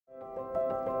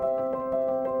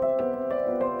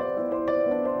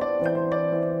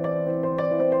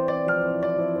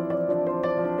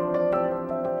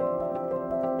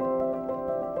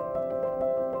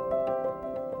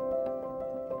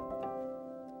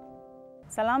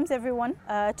Salams everyone.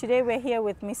 Today we're here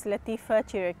with Miss Latifa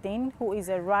Chiraghdin, who is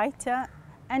a writer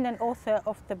and an author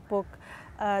of the book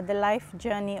The Life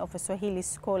Journey of a Swahili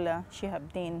Scholar,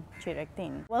 Shihabuddin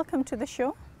Chiraghdin. Welcome to the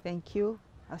show. Thank you.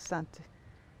 Asante.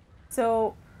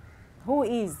 So, who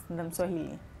is the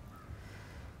Swahili?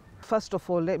 First of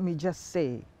all, let me just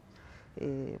say,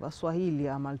 Swahili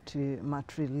are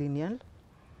matrilineal.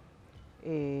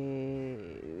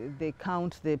 They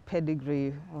count the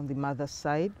pedigree on the mother's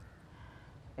side.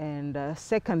 And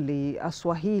secondly,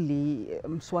 Swahili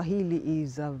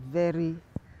is a very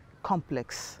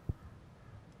complex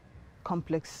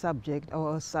subject,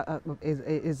 or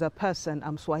is a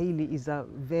person. Swahili is a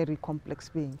very complex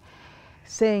being.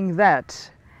 Saying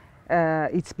that,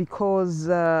 it's because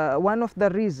one of the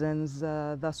reasons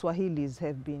the Swahilis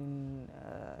have been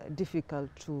difficult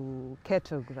to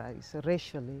categorize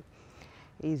racially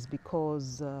is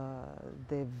because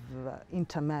they've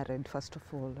intermarried, first of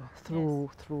all,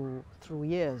 through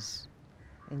years,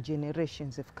 and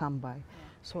generations have come by. Yeah.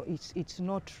 So it's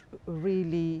not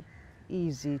really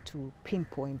easy to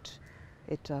pinpoint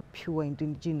at a pure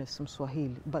indigenous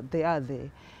Swahili, but they are there.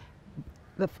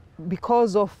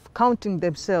 Because of counting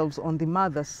themselves on the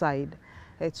mother's side,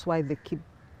 that's why they keep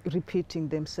repeating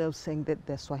themselves, saying that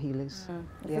they're Swahilis.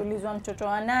 Ukiulizwa mtoto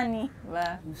wa nani?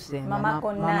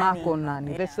 Mamako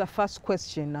nani? That's the first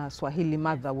question a Swahili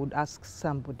mother would ask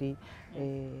somebody,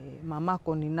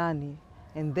 mamako ni nani?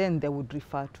 And then they would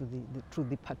refer to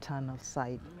the paternal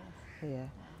side. Yeah.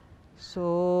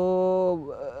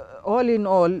 So all in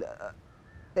all,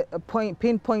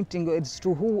 pinpointing as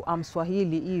to who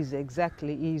Swahili is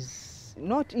exactly is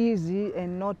not easy,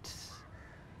 and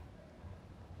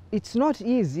it's not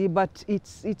easy, but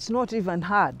it's not even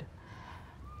hard.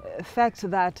 Fact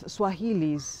that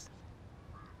Swahilis,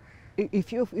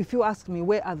 if you ask me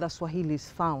where are the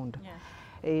Swahilis found,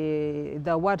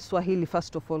 the word Swahili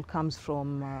first of all comes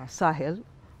from Sahel,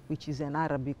 which is an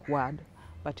Arabic word,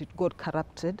 but it got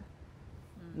corrupted.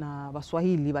 Na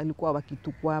Waswahili walikuwa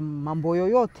wakitukua mambo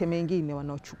yoyote mengine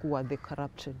wanaochukua, they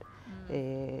corrupted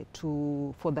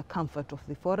for the comfort of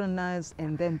the foreigners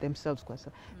and then themselves.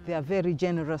 They are very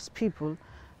generous people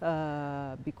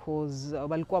because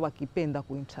walikuwa wakipenda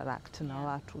kuinteract na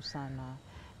watu sana,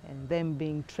 and them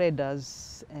being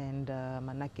traders, and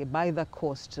manake by the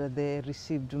coast they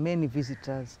received many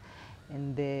visitors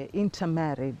and they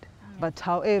intermarried. But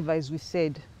however, as we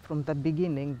said from the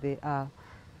beginning,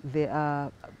 they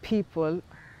are people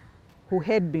who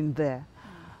had been there.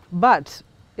 But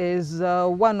as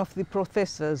one of the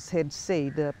professors had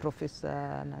said,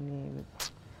 Professor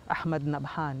Ahmad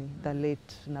Nabhani, the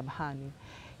late Nabhani,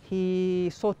 he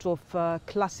sort of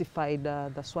classified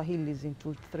the Swahilis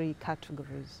into three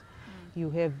categories.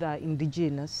 You have the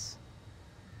indigenous,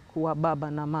 who are baba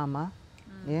na mama,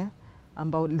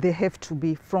 they have to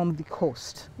be from the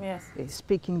coast,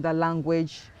 speaking the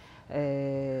language,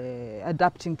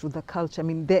 adapting to the culture. I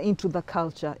mean, they're into the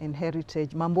culture and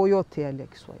heritage, mambo yote yale ya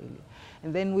Kiswahili.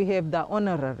 And then we have the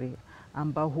honorary,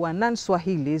 who are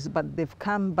non-Swahilis, but they've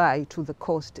come by to the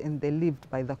coast and they lived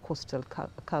by the coastal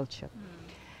culture.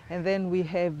 And then we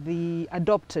have the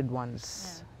adopted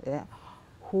ones,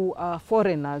 who are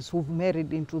foreigners who've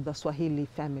married into the Swahili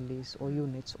families or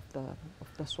units of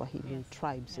the Swahili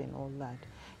tribes and all that.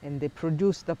 And they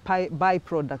produce the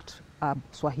byproduct,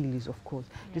 Swahilis, of course,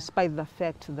 despite the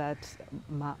fact that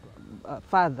the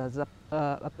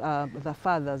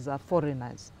fathers are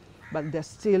foreigners, but they're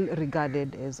still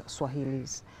regarded as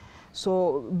Swahilis.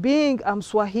 So being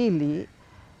Swahili,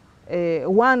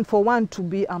 for one to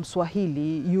be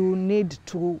Swahili, you need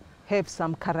to have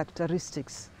some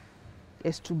characteristics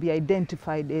as to be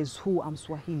identified as who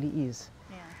Swahili is.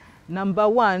 Number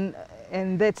one,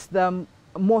 and that's the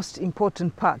most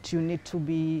important part, you need to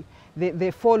be,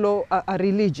 they follow a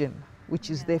religion, which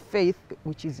is their faith,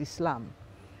 which is Islam.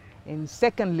 And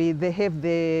secondly, they have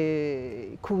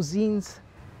the cuisines.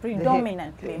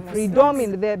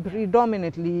 They're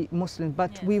predominantly Muslim,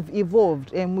 but we've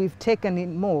evolved and we've taken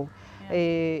in more.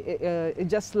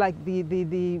 Just like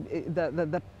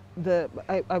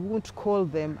I won't call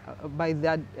them by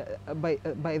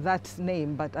that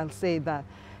name, but I'll say that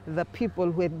the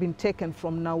people who had been taken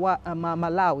from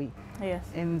Malawi,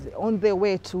 and on their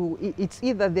way to, it's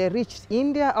either they reached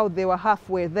India or they were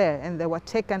halfway there and they were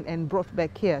taken and brought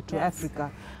back here to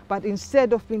Africa. But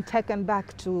instead of being taken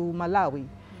back to Malawi,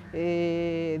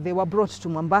 they were brought to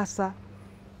Mombasa,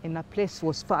 and a place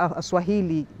was far.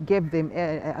 Swahili gave them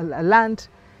a land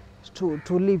to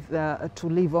live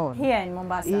on. Here in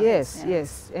Mombasa.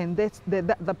 Yes. And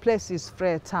the place is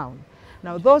Freetown.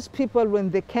 Now those people,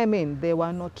 when they came in, they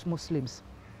were not Muslims.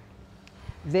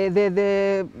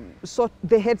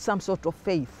 They had some sort of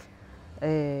faith.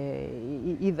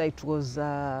 Either it was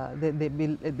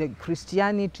the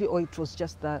Christianity or it was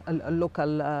just a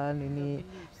local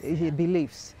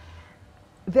beliefs.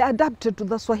 They adapted to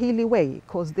the Swahili way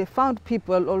because they found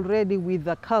people already with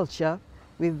the culture,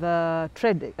 with the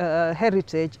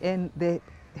heritage, and they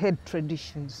had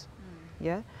traditions.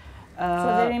 Yeah.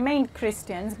 So they remained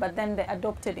Christians, but then they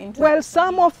adopted into. Well,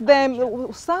 some of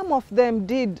them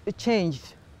did change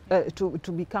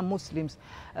to become Muslims,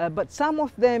 but some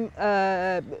of them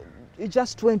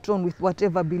just went on with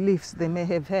whatever beliefs they may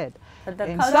have had.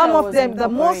 And some of them,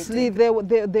 mostly, they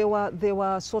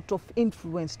were sort of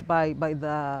influenced by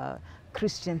the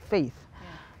Christian faith,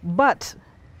 but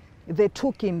they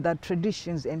took in the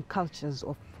traditions and cultures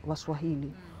of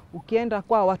Waswahili. Ukienda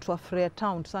kwa watu wa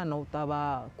Freetown sana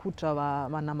utawakuta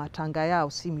wana matanga yao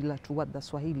similar to what the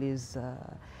Swahilis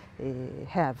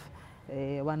have.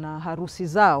 Wana harusi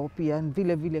zao pia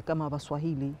vile vile kama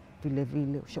Waswahili vile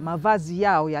vile. Mavazi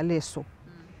yao ya leso.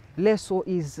 Leso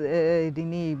is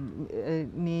ni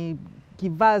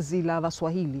kivazi la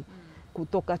Waswahili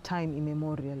kutoka time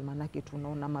immemorial, manake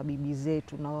tunaona mabibi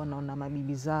zetu, tunaona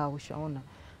mabibi zao, ushaona.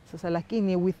 Sasa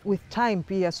lakini with time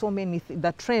pia so many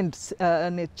the trends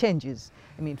changes.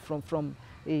 I mean from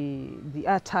the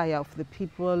attire of the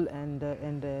people and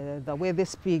the way they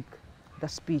speak, the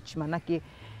speech. Manake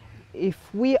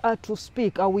if we are to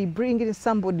speak, or we bring in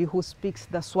somebody who speaks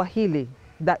the Swahili,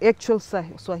 the actual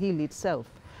Swahili itself,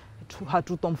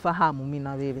 hatutomfahamu mimi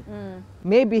na wewe.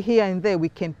 Maybe here and there we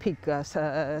can pick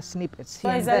snippets. So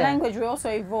as a language we also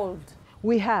evolved.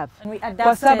 We have. And we adapted.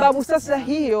 Kwa sababu sasa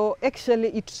hiyo,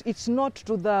 actually it's not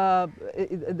to the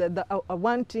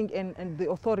wanting and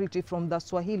the authority from the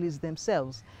Swahilis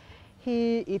themselves.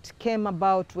 It came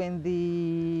about when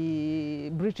the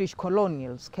British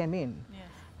colonials came in. Yes.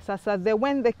 Sasa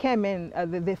when they came in,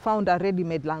 they found a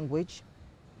ready-made language.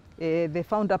 They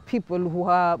found a people who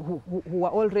are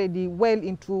already well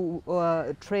into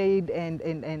trade and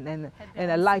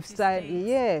a lifestyle.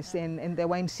 Yes, and they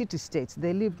were in city states.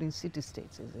 They lived in city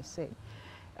states, as they say.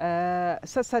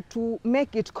 Sasa to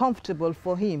make it comfortable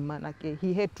for him, manake,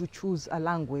 he had to choose a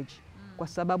language. Kwa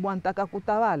sababu antaka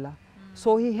kutawala.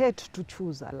 So he had to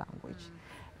choose a language.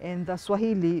 And the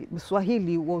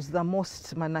Swahili was the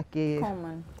most manake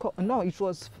common. No, it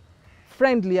was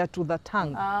friendlier to the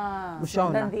tongue. So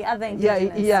than the other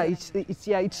indigenous.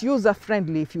 It's user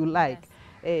friendly, if you like.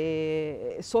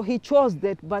 Yes. So he chose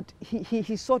that, but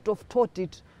he sort of taught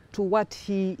it to what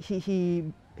he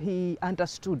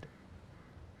understood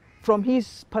from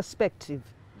his perspective.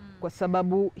 Kwa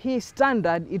sababu his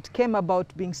standard, it came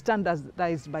about being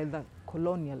standardized by the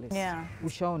colonialists. Yeah.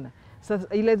 Ushaona. So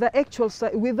the actual,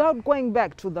 without going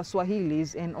back to the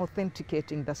Swahilis and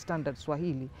authenticating the standard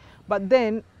Swahili, but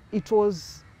then it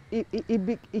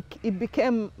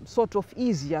became sort of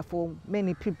easier for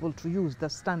many people to use the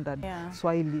standard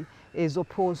Swahili as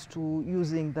opposed to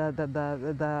using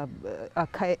the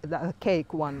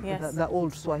archaic one, yes. the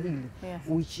old Swahili, yes.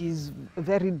 which is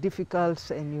very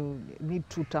difficult, and you need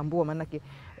to tambua manake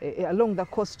along the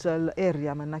coastal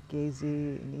area manake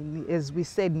as we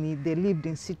said they lived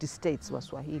in city states wa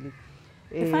Swahili.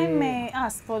 If I may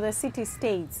ask, for the city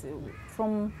states,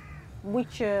 from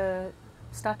which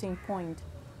starting point?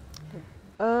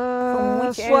 From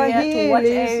which area to what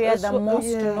area the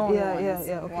most known ones?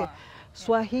 Okay. Wow.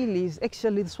 Swahilis,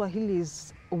 actually the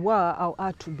Swahilis were or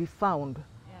are to be found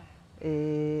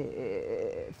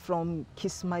from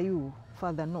Kismayu,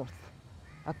 further north,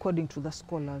 according to the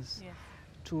scholars,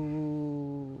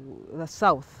 to the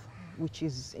south, which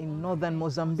is in northern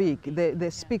Mozambique. They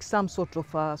speak some sort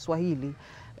of Swahili.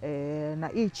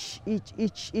 Now each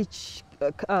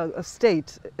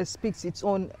state speaks its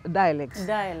own dialect.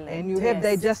 And you have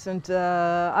the adjacent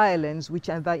islands, which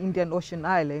are the Indian Ocean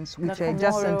islands, which are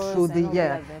adjacent to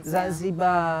the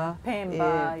Zanzibar,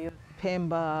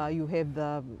 Pemba. You have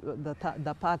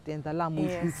the Pate and the Lamu,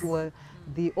 which were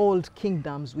the old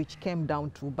kingdoms which came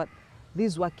down to. But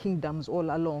these were kingdoms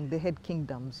all along. They had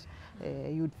kingdoms.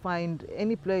 You'd find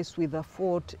any place with a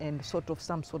fort and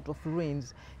some sort of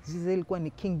ruins. These zilikuwa ni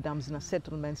kingdoms na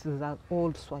settlements. These are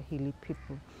old Swahili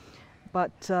people.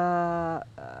 But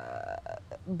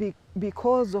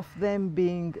because of them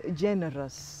being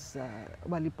generous,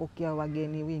 walipokea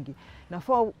wageni wingi. Now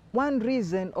for one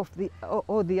reason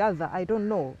or the other, I don't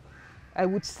know. I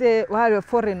would say while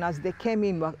foreigners, they came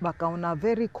in on a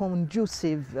very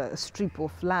conducive strip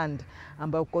of land,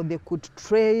 and they could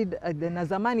trade. Then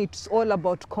as a man, it's all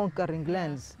about conquering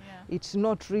lands. It's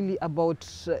not really about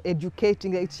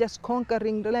educating. It's just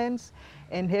conquering the lands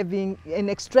and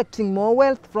extracting more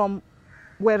wealth from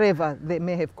wherever they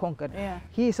may have conquered. Yeah.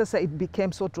 Here sasa it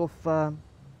became sort of a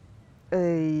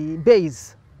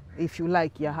base, if you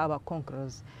like, ya our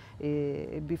conquerors.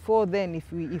 Before then,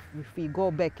 if we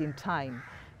go back in time,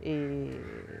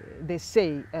 they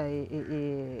say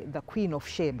the Queen of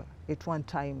Sheba at one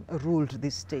time ruled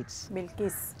these states.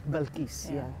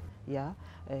 Bilqis, yeah.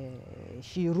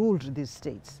 She ruled these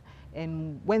states.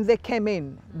 And when they came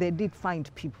in, they did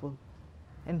find people.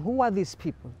 And who are these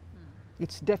people?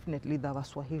 It's definitely the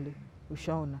Swahili.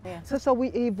 Ushaona. Yeah. Sasa we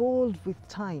evolved with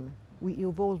time. We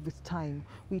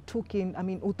took in, I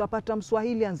mean, utapata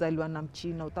Mswahili anzaliwa na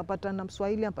Mchina, utapata na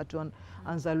Mswahili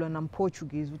anzaliwa na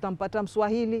Portuguese, utampata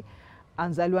Mswahili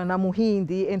anzaliwa na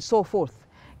Muhindi, and so forth.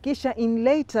 Kisha in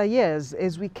later years,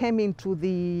 as we came into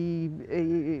the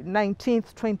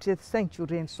 19th, 20th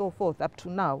century and so forth, up to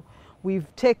now, we've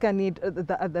taken it,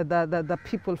 the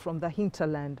people from the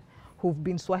hinterland who've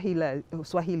been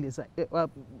Swahilis,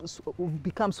 who've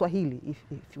become Swahili, if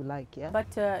you like, yeah.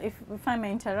 But if I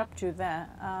may interrupt you there,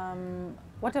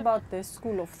 what about the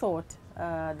school of thought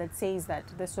that says that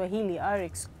the Swahili are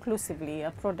exclusively a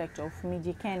product of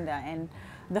Mijikenda and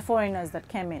the foreigners that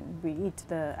came in, be it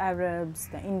the Arabs,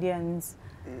 the Indians?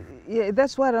 Yeah,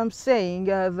 that's what I'm saying.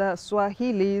 The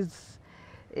Swahilis,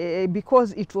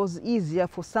 because it was easier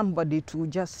for somebody to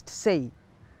just say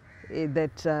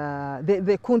that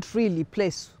they couldn't really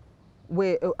place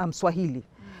where I'm Swahili.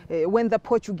 When the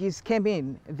Portuguese came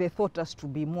in, they thought us to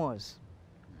be Moors,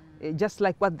 just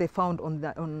like what they found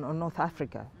on North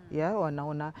Africa. Yeah,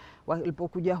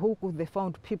 walipokuja huku, they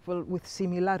found people with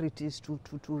similarities to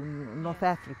North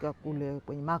Africa kule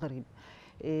kwenye Maghrib.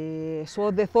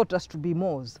 So they thought us to be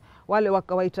Moors. Wale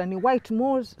wakawaita ni white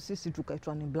Moors, sisi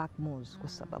tukaitwa ni black Moors kwa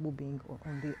sababu being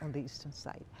on the eastern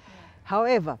side.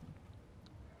 However,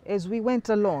 as we went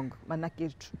along, manake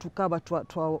tukawa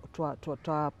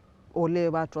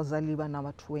olewa twazaliwa na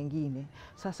watu wengine.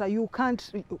 Sasa you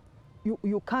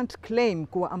can't claim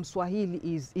kuwa Mswahili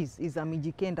is a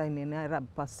Mijikenda in an Arab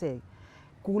per se.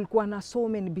 Kulikuwa na so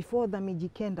many before the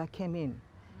Mijikenda came in,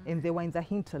 and they were in the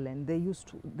hinterland.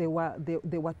 They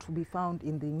were to be found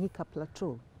in the Nyika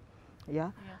Plateau.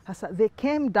 Yeah. Sasa they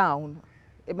came down.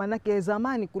 Manake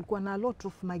zamani kulikuwa na a lot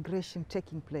of migration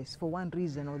taking place for one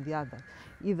reason or the other.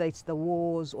 Either it's the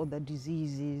wars or the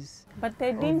diseases. But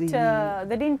they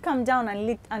didn't come down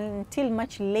until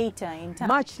much later in time.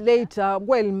 Much later,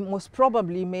 well, most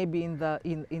probably maybe in the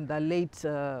late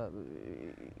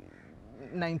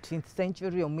 19th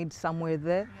century or mid somewhere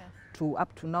there. Yes. To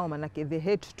up to now, manake they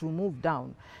had to move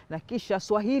down. Na kisha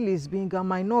Swahilis being a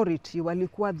minority,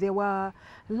 walikuwa they were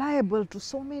liable to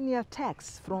so many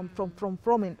attacks from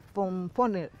foreigners.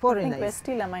 I think we're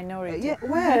still a minority. Yeah,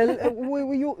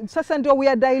 well, sasa ndio we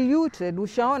are diluted.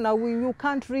 Ushaona, you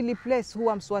can't really place who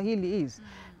Mswahili is.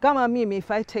 Kama mimi, if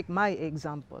I take my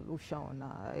example,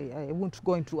 ushaona, I won't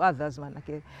go into others,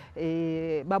 manake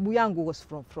babu yangu was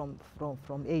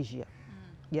from Asia.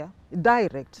 Yeah,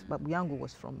 direct, babu yangu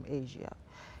was from Asia.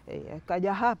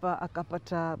 Kaja hapa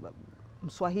akapata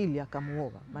Mswahili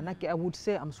akamuoa. Manake I would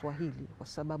say I'm Swahili kwa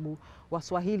sababu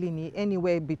Waswahili ni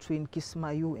anywhere between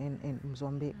Kismayu and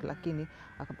Mozambique, lakini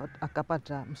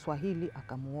akapata Mswahili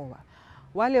akamuoa.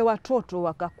 Wale watoto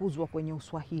wakakuzwa kwenye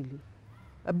Uswahili.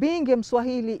 Being a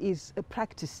Mswahili is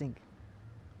practicing.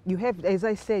 You have, as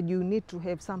I said, you need to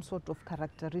have some sort of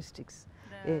characteristics.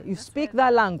 You speak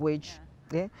the language. Yeah.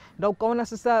 Yeah. Na ukaona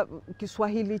sasa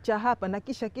Kiswahili cha hapa na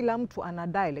kisha kila mtu ana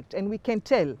dialect, and we can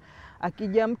tell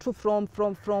akija mtu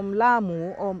from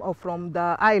Lamu or from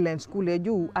the islands kule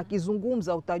juu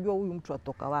akizungumza utajua huyu mtu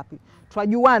atoka wapi.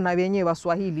 Twajuana wenyewe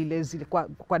Waswahili lezi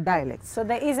kwa dialect. So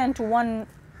there isn't one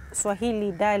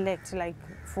Swahili dialect like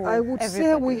for I would everybody.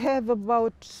 say we have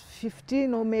about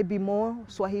 15 or maybe more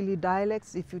Swahili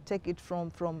dialects if you take it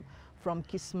from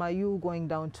Kismayu going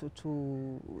down to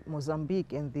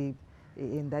Mozambique and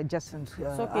in the adjacent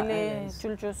so kile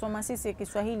tulichosoma sisi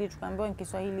Kiswahili tukaambiwa ni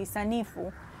Kiswahili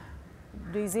sanifu.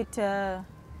 Does it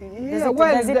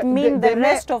mean the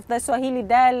rest of the Swahili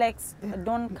dialects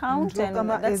don't count and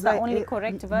that's the only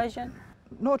correct version?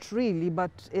 Not really,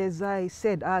 but as I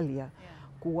said earlier,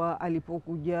 kuwa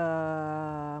alipokuja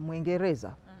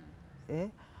Mwingereza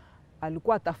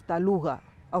alikuwa tafuta lugha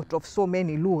out of so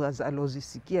many lughas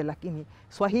alozisikia, lakini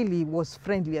Swahili was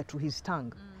friendlier to his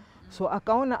tongue. So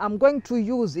akaona I'm going to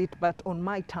use it but on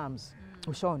my terms.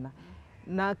 Ushaona.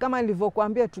 Na kama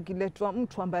nilivyokuambia tukiletwa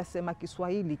mtu ambaye asema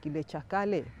Kiswahili kile cha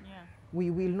kale, we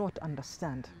will not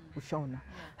understand. Ushaona.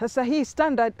 Sasa he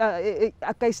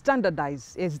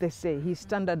standardize, as they say, he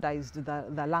standardized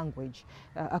the language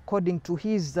according to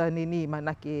his nini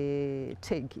manake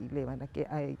take ile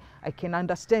manake I can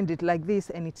understand it like this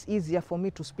and it's easier for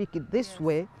me to speak it this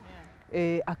way.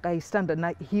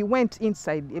 Standard. He went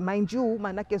inside. Mind you,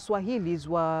 manake Swahilis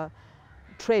were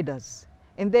traders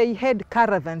and they had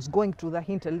caravans going to the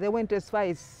hinterland. They went as far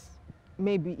as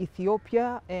maybe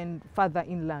Ethiopia and further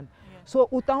inland. So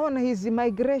utaona hizi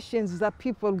migrations za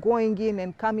people going in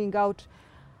and coming out,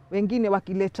 wengine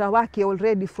wakileta wake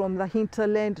already from the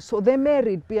hinterland. So they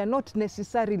married pia, not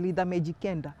necessarily the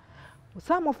Mejikenda.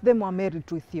 Some of them were married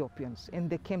to Ethiopians and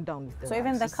they came down with the So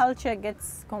even the culture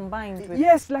gets combined with...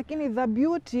 Yes, lakini the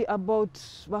beauty about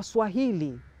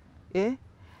Waswahili,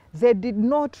 they did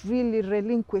not really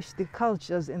relinquish the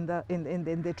cultures and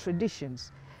the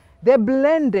traditions. They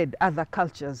blended other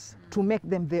cultures to make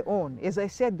them their own. As I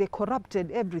said, they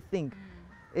corrupted everything.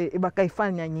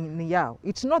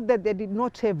 It's not that they did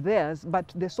not have theirs,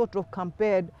 but they sort of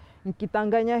compared,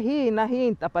 nkitanganya hii na hii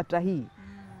nitapata hii.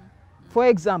 For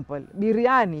example,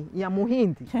 biryani ya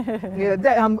Muhindi.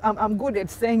 I'm good at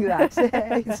saying that.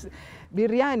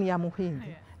 Biryani ya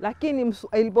Muhindi. Lakini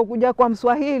ilipokuja kwa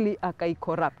Mswahili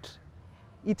akai-corrupt.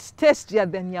 It's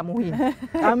tastier than ya Muhindi.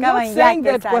 I'm not saying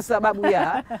that kwa sababu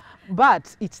ya, but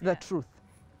it's the truth.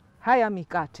 Haya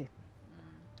mikate.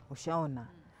 Ushaona.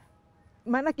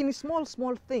 Manake ni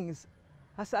small things.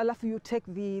 Hasa alafu you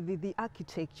take the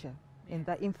architecture and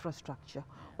the infrastructure.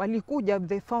 Walikuja,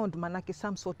 they found manake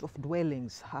some sort of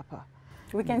dwellings hapa.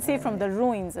 We can see from the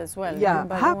ruins as well. Yeah,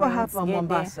 hapa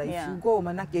Mombasa. If you go,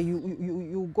 manake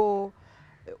you go,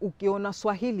 ukiona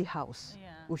Swahili house,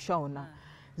 ushaona.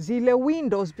 Zile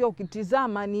windows pia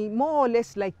ukitizama ni more or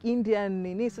less like Indian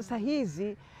nini. Sasa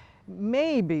hizi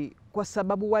maybe kwa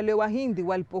sababu wale Wahindi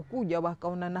walipokuja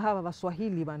wakaona na hawa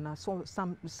Waswahili wana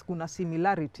kuna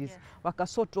similarities, waka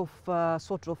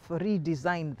sort of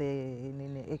redesign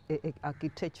the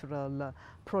architectural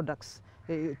products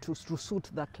to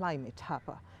suit the climate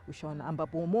hapa. Ushaona,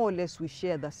 ambapo more or less we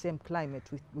share the same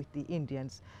climate with the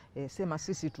Indians. Sema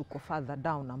sisi tuko further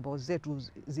down, ambao zetu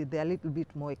they're a little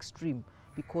bit more extreme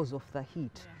because of the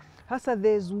heat. Hasa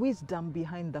there's wisdom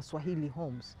behind the Swahili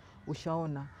homes.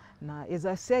 Ushaona. Na as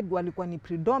I said, walikuwa ni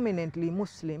predominantly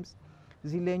Muslims.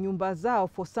 Zile nyumba zao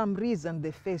for some reason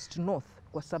they faced north,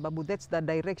 kwa sababu that's the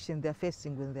direction they're facing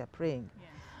when they're praying.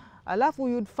 Alafu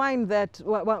you'd find that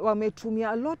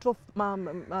wametumia a lot of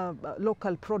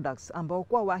local products ambao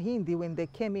kwa Wahindi when they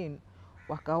came in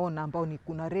wakaona ambao ni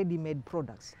kuna ready-made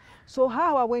products. So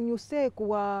hawa when you say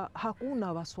kuwa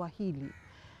hakuna Waswahili,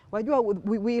 wajua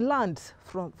we learned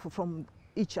from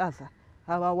each other.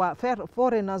 Hawa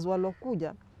foreigners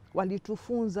walokuja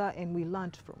walitufunza and we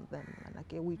learned from them.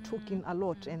 Like we took in a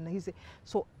lot, and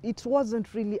so it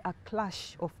wasn't really a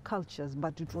clash of cultures,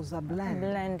 but it was a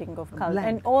blending of culture.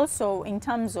 And also in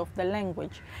terms of the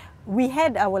language, we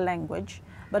had our language,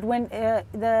 but when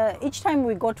each time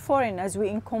we got foreigners, we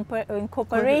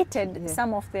incorporated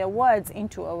some of their words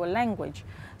into our language.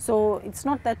 So it's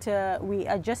not that we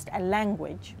are just a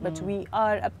language, but we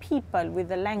are a people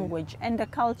with a language and a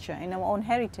culture and our own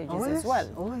heritages as well.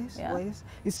 Always.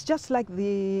 It's just like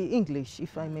the English,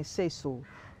 if I may say so.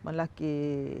 Like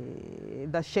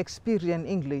the Shakespearean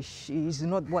English is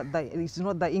not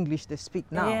the English they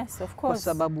speak now. Yes, of course.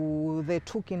 Sababu they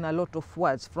took in a lot of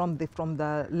words from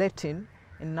the Latin,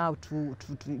 and now to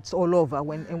it's all over.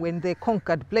 When they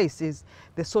conquered places,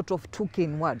 they sort of took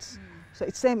in words. So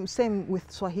it's same with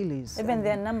Swahilis. Even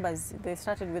their numbers, they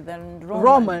started with the Roman.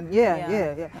 Roman,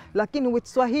 yeah. Lakini with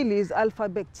Swahilis,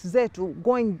 alphabets zetu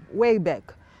going way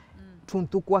back.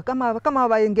 Tuntukua kama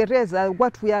Waingereza,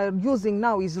 what we are using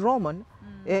now is Roman.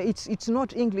 It's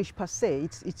not English per se.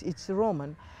 It's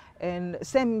Roman. And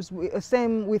same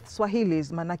with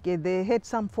Swahilis, manake they had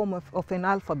some form of an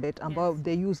alphabet ambao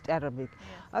they used Arabic.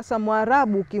 Asa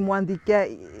Mwarabu ukimwandikia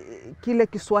kile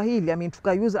Kiswahili, I mean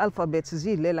tukause alphabets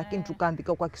zile lakini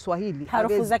tukaandika kwa Kiswahili.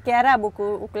 Harufu za Kiarabu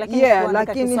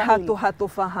lakini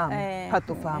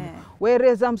hatofahamu.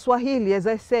 Whereas Mswahili, as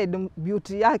I said,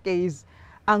 beauty yake is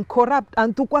uncorrupt,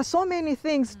 and tukwa so many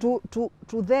things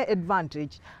to their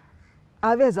advantage.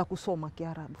 Aweza kusoma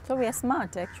Kiarabu. So we are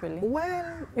smart actually.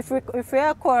 Well, if we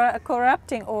are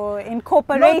corrupting or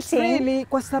incorporating. Not really,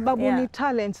 kwa sababu ni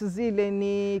talents zile,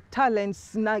 ni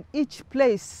talents na each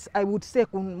place I would say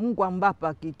Mungu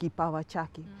ambapa kipawa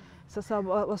chake. Sasa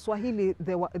Waswahili,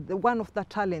 one of the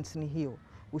talents ni hiyo,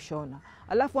 ushaona.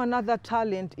 Alafu another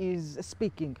talent is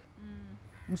speaking.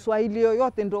 Mswahili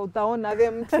yoyote ndo utaona we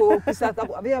mtu kisata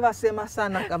wasema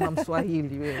sana kama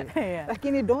Mswahili wewe.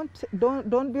 Lakini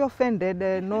don't be offended,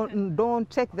 don't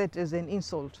take that as an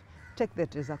insult. take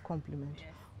that as a compliment. Yes.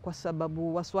 Kwa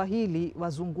sababu Waswahili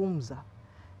wazungumza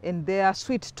and they are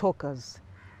sweet talkers.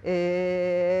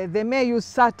 They may use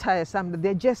satire,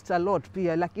 they jest a lot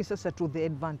pia, lakini sasa to the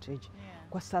advantage. Yeah.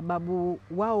 Kwa sababu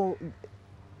wao,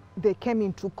 they came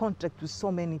into contact with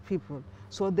so many people,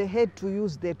 so they had to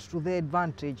use that to their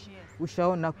advantage. Yes.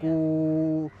 Ushaona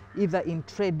either in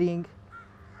trading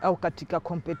au katika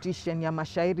competition ya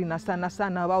mashairi, na sana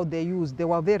sana wao they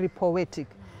were very poetic.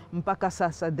 Mpaka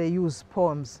sasa they use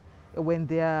poems when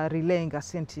they are relaying a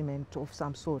sentiment of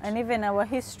some sort. And even our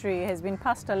history has been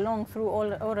passed along through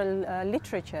oral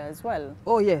literature as well.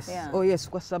 Oh yes, yeah. Oh yes,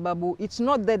 kwa sababu it's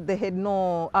not that they had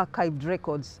no archived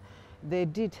records. They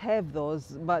did have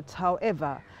those, but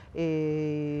however,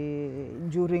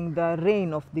 during the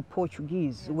reign of the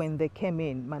Portuguese, yes, when they came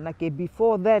in, manake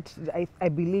before that, I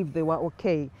believe they were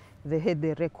okay. They had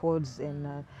the records,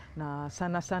 and na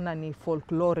sana sana ni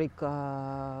folkloric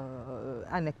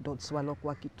anecdotes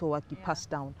walokuwa wakitoa pass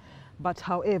down. But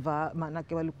however,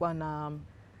 manake walikuwa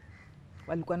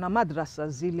na madrasa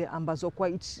zile ambazo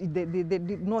kwa they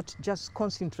did not just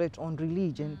concentrate on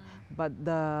religion, but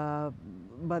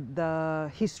the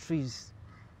histories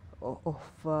of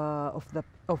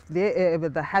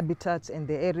the habitats and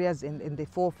the areas and the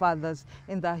forefathers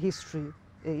and the history,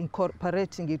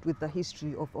 incorporating it with the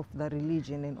history of the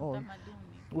religion and all.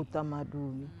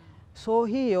 Utamaduni. So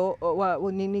hiyo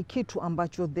ni kitu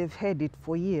ambacho they've had it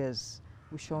for years.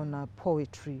 Ushaona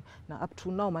poetry na up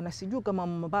to now, maana sijui kama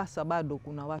Mombasa bado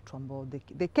kuna watu ambao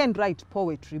they can write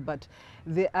poetry, but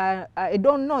they are, I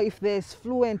don't know if they're as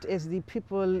fluent as the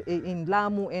people in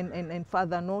Lamu and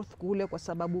further north kule, kwa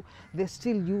sababu they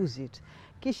still use it.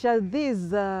 Kisha these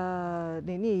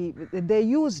they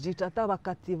used it hata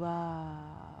wakati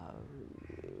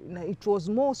it was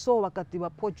more so wakati wa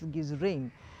Portuguese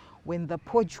reign, when the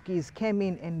Portuguese came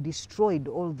in and destroyed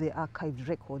all the archived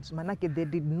records. Manake they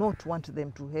did not want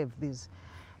them to have this,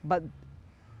 but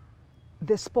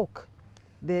they spoke.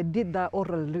 They did the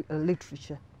oral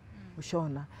literature.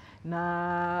 Ushaona.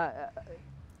 Na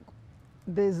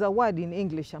there's a word in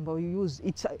English ambao you use.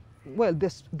 Well,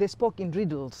 they spoke in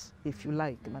riddles, if you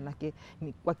like. Manake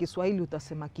kwa Kiswahili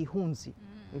utasema kihunzi.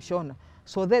 Ushaona.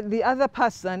 So that the other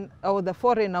person or the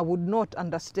foreigner would not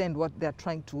understand what they're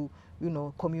trying to,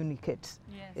 communicate.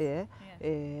 Yes. Yeah. Yes.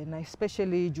 And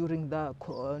especially during the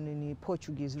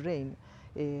Portuguese reign,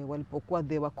 walipokuwa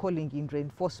they were calling in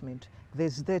reinforcement.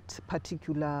 There's that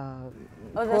particular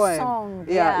poem. The song.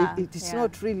 Yeah, it's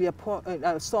not really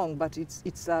a song, but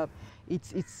it's a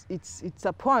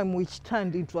poem which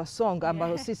turned into a song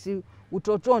ambayo sisi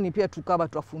utotoni pia tukawa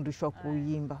twafundishwa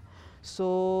kuimba.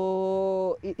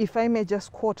 So if I may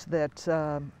just quote that,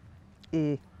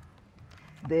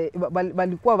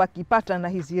 walikuwa wakipata na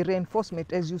hizi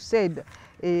reinforcement, as you said,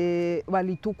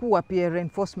 walitukua pia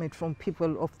reinforcement from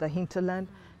people of the hinterland,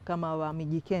 kama wa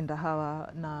Mijikenda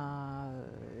hawa, na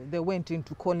they went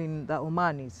into calling the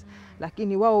Omanis.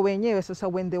 Lakini wao wenyewe sasa,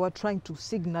 when they were trying to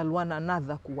signal one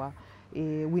another kuwa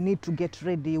we need to get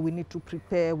ready, we need to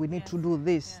prepare, we need to do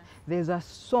this. Yeah. There's a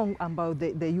song about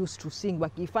they used to sing,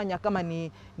 wakifanya kama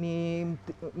ni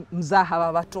mzaha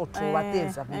wa watoto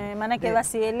wateza. Manake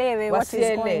wasielewe what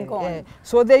is going on.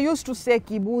 So they used to say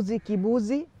kibuzi,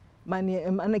 kibuzi.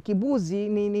 Maana kibuzi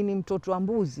ni mtoto wa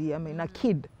mbuzi, a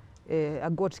kid. A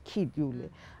goat kid yule.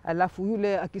 Alafu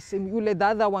yule akisema yule, the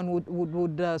other one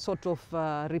would sort of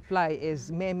reply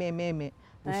as meme.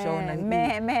 Ushaona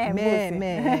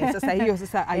me. Sasa hiyo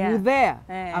sasa, are you there?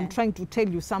 I'm trying to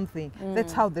tell you something.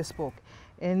 That's how they spoke.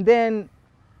 And then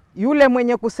yule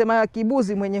mwenye kusema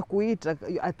kibuzi, mwenye kuita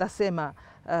atasema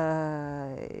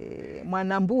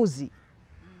mwanambuzi,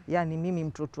 yani mimi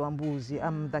mtoto wa mbuzi,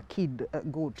 I'm the kid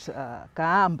goat.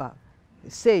 Kaamba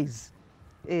says,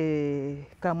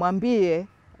 kamwambie,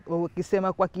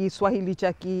 ukisema kwa Kiswahili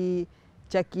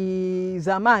cha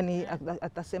kizamani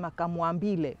atasema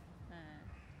kamwambile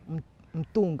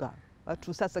mtunga.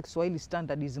 Watu sasa Kiswahili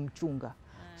standard is mchunga.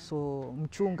 So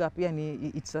mchunga pia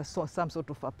it's some sort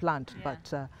of a plant,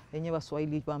 but yenyewe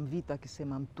Waswahili wa Mvita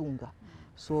akisema mtunga.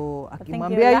 So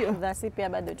akimwambia pia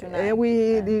bado tuna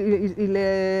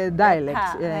ile dialect.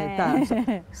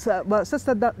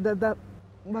 Sasa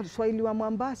Waswahili wa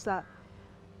Mombasa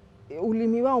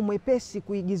ulimi wao mwepesi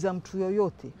kuigiza mtu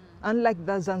yoyote, unlike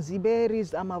the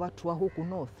Zanzibaris ama watu wa huku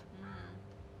north.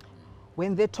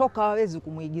 When they talk hawezi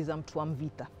kumuigiza mtu wa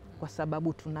Mvita, kwa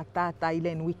sababu tunatata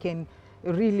ile, and we can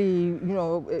really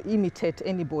imitate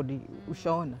anybody.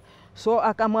 Ushaona. So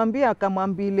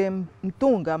akamwambile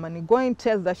mtunga, mani go and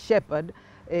tell the shepherd,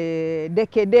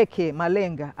 deke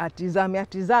malenga,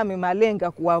 atizame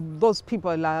malenga kwa those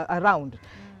people around.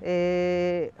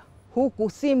 Huku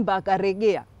simba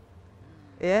akaregea,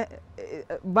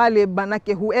 Bale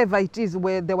manake whoever it is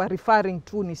where they were referring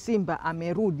to ni simba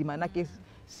amerudi, manake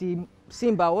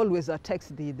simba always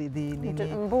attacks the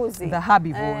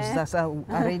herbivores. Sasa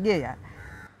aregea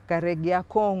karegea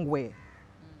kongwe,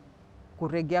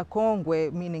 kuregea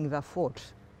kongwe meaning the fort.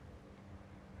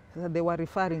 So they were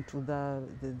referring to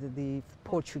the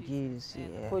Portuguese.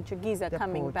 Yeah. Portuguese are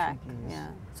coming back. Yeah.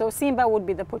 So Simba would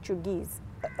be the Portuguese.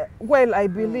 Well, I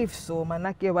believe so.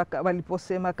 Manake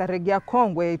waliposema karegea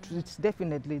kongwe, it's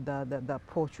definitely the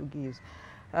Portuguese.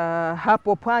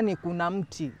 Hapo pani kuna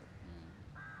mti.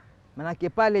 Manake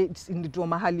pale ndito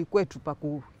mahali kwetu pa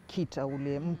kukita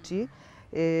ule mti.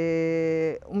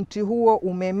 Mti huo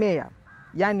umemea.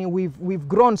 Yani we've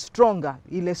grown stronger,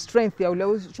 ile strength ya ule.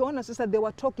 Unaona sasa they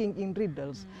were talking in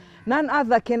riddles. None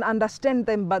other can understand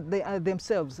them but they are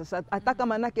themselves. Sasa ataka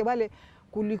manake wale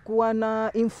kulikuwa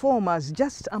na informers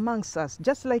just amongst us,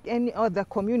 just like any other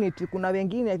community. Kuna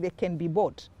wengine they can be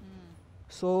bought.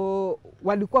 So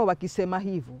walikuwa wakisema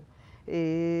hivyo.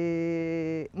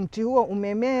 Mti huo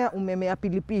umemea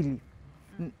pilipili.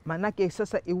 Manake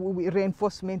sasa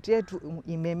reinforcement yetu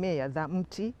imemea za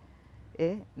mti.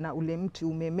 Na ule mti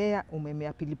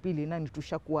umemea pilipili, nani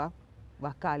tushakuwa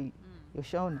wakali.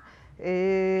 Yoshaona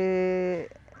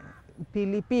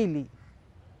pilipili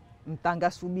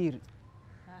mtanga subiri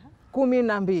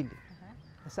 12.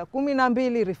 Sasa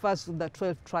 12 refers to the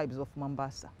 12 tribes of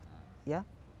Mombasa. Yeah,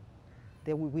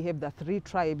 we have the 3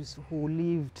 tribes who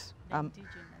lived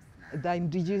the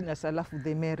indigenous, alafu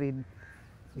they married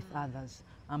with others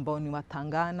ambao ni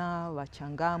Watangana,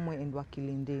 Wachangamwe and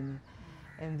Wakilindini.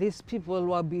 And these people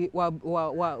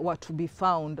were to be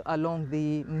found along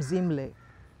the Mzimle.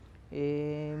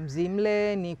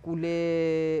 Mzimle ni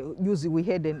kule, juzi we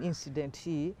had an incident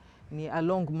here, ni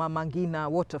along Mamangina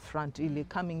waterfront, ile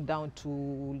coming down to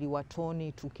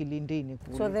Liwatoni, to Kilindini.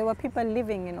 Kule. So there were people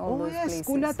living in all those places? Yes,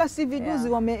 kule hata sivi juzi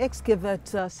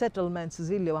wame-excavate settlements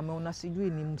zile, wameona sijui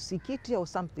ni msikiti or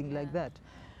something like that.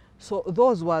 So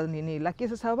those were nini, lakini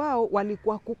sasa wao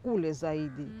walikuwa kukule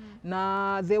zaidi.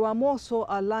 Na they were more so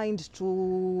aligned to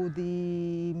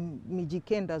the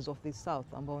Mijikendas of the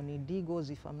south, ambao ni Digos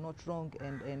if I'm not wrong,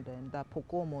 and the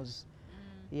Pokomos.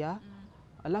 Yeah.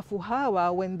 Alafu hawa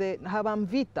hawa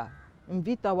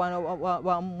mvita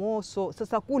wa more so,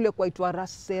 sasa kule kwaitwa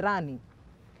Raserani.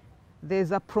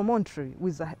 There's a promontory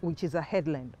which is a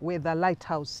headland where the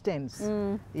lighthouse stands.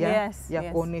 Yes,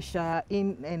 ya kuonesha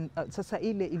sasa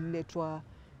ile ililetwa,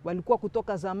 walikuwa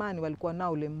kutoka zamani walikuwa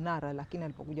nao ule mnara, lakini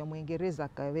alipokuja Mwingereza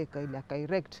akaweka ile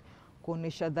akaerect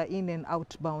kuonesha the in and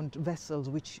outbound vessels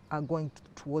which are going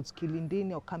towards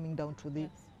Kilindini or coming down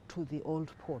to the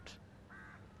old port.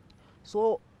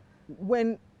 So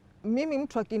when mimi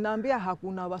mtu akiniambia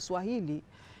hakuna Waswahili,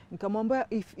 nikamwambia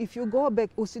if you go back,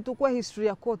 usitukue history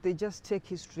ya kote, just take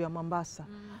history ya Mombasa.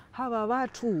 Hawa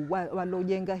watu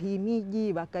walojenga hii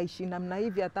miji wakaishi namna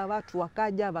hivi, hata watu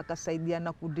wakaja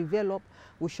wakasaidiana kudevelop.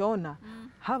 Ushaona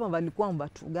hawa walikuwa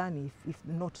watu gani if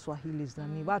not Swahilis? Na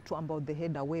ni watu ambao they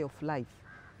had a way of life.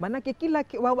 Manake kila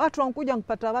watu wanakuja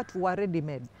kupata watu wa ready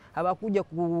made, hawakuja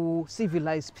ku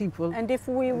civilize people. And if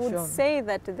we would say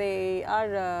that they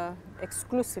are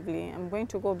exclusively, I'm going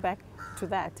to go back to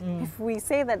that. If we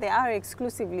say that they are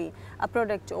exclusively a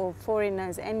product of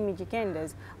foreigners and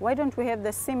Mijikendas, why don't we have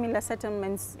the similar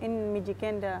settlements in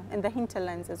Mijikenda and the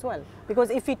hinterlands as well?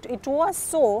 Because if it was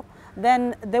so,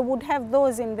 then they would have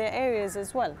those in their areas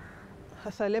as well.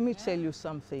 So let me tell you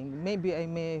something. Maybe I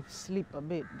may slip a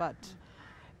bit, but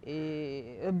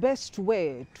the best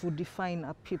way to define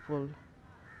a people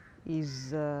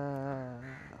is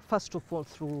first of all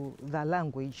through the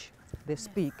language they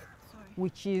speak,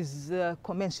 which is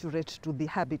commensurate to the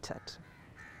habitat.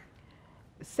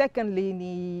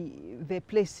 Secondly, the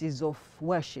places of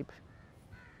worship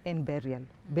and burial.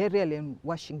 Burial and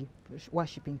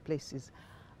worshiping places.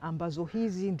 Ambazo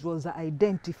hizi ndio za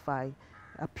identify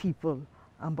a people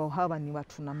ambao hawa ni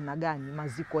watu namna gani,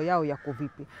 maziko yao yako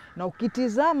vipi. Na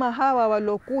ukitizama hawa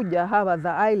walokuja, hawa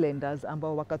the islanders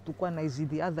ambao wakatukua na hizi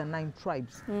the other 9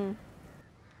 tribes.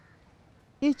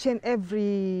 Each and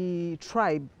every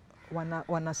tribe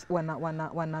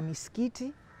wana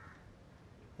misikiti,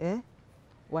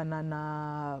 wana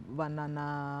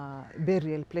na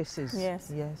burial places.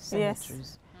 Yes.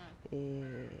 Cemeteries.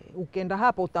 Ukenda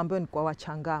hapa utaambiwa ni kwa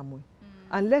Wachangamwe.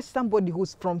 Unless somebody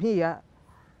who's from here,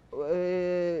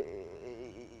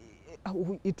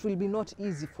 it will be not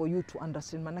easy for you to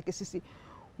understand. Manake sisi,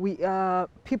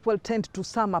 people tend to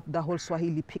sum up the whole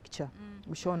Swahili picture.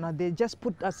 Ushona, they just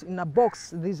put us in a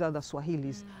box. These are the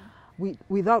Swahilis.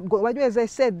 As I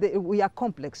said, we are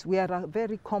complex. We are a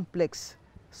very complex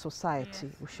society.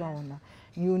 Ushona,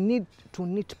 you need to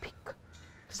nitpick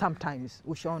sometimes,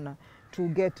 ushaona, to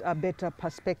get a better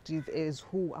perspective as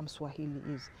who Swahili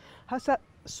is. Hasa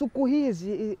siku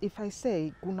hizi, if I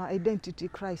say, kuna identity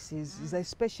crisis,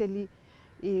 especially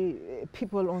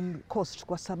people on the coast,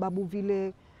 kwa sababu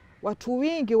vile watu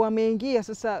wengi wameingia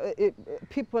sasa,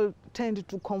 people tend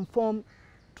to conform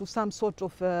to some sort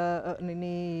of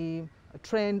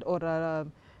trend or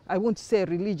I won't say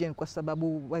religion, kwa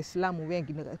sababu Waislamu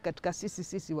wengi katika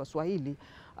sisi wa Swahili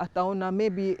ataona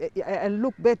maybe I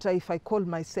look better if I call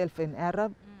myself an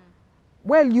Arab.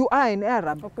 Well, you are an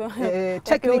Arab.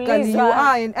 Technically you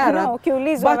are an Arab,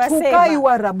 but hukai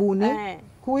Uarabuni,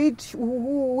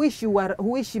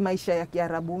 huishi maisha ya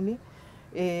Kiarabuni,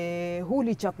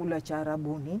 huli chakula cha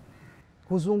Arabuni,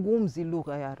 huzungumzi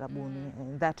lugha ya Arabuni,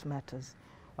 and that matters.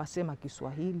 Wasema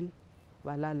Kiswahili,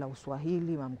 walala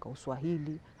Uswahili, mamka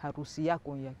Uswahili, harusi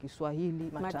yako ya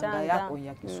Kiswahili, matanga yako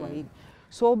ya Kiswahili.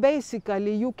 So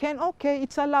basically you can, okay,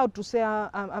 it's allowed to say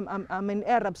I'm an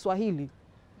Arab Swahili.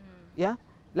 Yeah?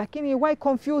 Lakini why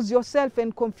confuse yourself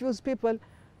and confuse people?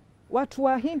 Watu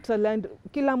wa hinterland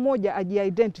kila moja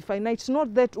aji-identify. Na it's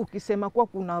not that ukisema kwa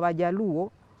kuna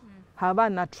Wajaluo,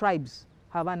 havana tribes,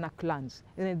 havana clans.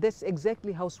 And that's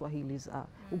exactly how Swahilis are.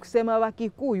 Ukisema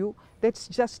Wakikuyu, that's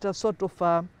just a sort of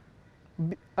a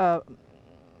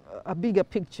bigger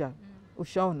picture.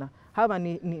 Ushaona. Hawa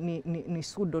ni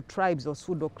pseudo tribes or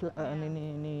pseudo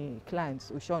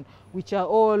clans, ushaona, which are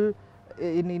all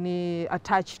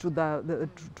attached to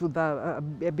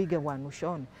the bigger one,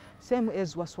 ushaona. Same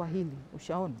as Waswahili,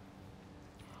 ushaona.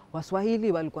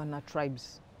 Waswahili walikuwa na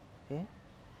tribes.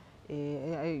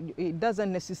 It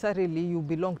doesn't necessarily you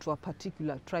belong to a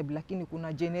particular tribe, lakini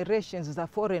kuna generations za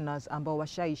foreigners ambao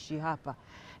washaishi hapa.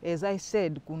 As I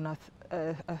said, kuna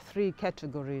 3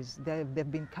 categories. They've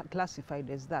been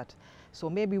classified as that. So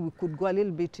maybe we could go a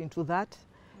little bit into that.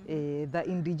 The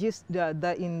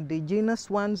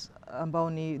indigenous ones ambao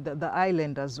ni the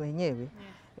islanders wenyewe,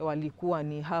 walikuwa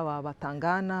ni hawa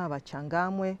Watangana,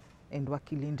 Wachangamwe and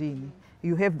Wakilindini.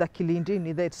 You have the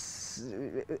Kilindini, that's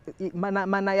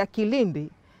mana ya Kilindi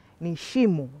ni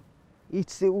shimo.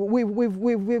 It's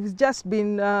we've just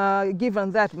been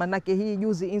given that, manake hii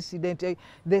juzi incident,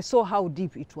 they saw how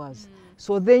deep it was.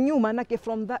 So they knew, manake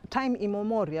from that time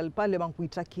immemorial pale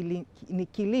bankuita ni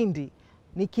Kilindi.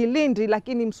 Ni Kilindi,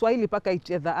 lakini Mswahili paka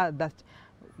ite that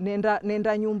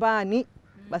nenda nyumbani,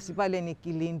 basi pale ni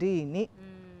Kilindini.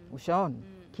 Ushaona?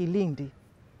 Kilindi,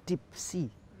 deep sea.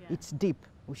 It's deep.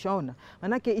 Ushaona?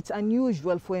 Manake it's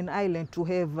unusual for an island to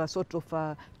have a sort of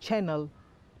a channel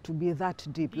to be that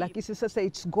deep. Like sasa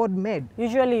it's God made.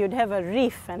 Usually you'd have a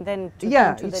reef and then to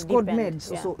come to it's the God deep made. end.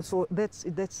 So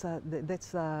that's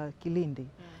Kilindi.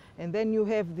 And then you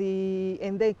have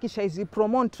and then kisha hizi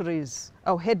promontories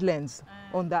or headlands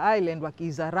on the island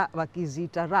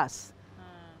wakizita ras.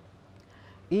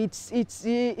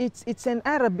 It's an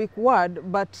Arabic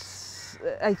word, but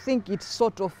I think it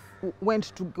sort of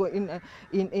went to go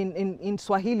in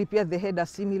Swahili pia they had a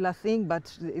similar thing,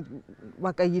 but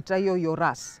wakaita yo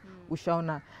ras.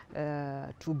 Ushaona,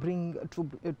 to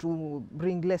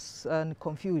bring less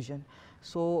confusion.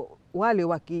 So wale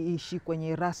wakiishi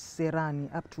kwenye ras serani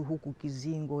up to huku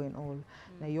Kizingo and all.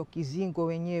 Na hiyo Kizingo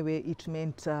wenyewe it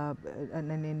meant a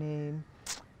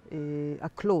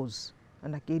close,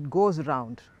 and like it goes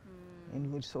round,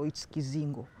 and so it's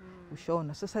Kizingo.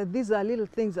 Ushaona. So these are little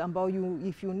things about you.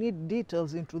 If you need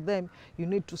details into them, you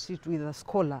need to sit with a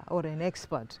scholar or an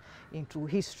expert into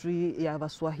history ya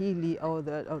Swahili, or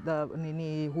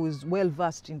who is well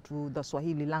versed into the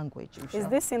Swahili language. Ushaona. Is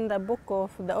this in the book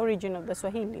of the origin of the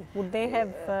Swahili? Would they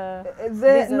have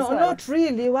no, not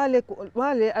really.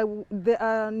 There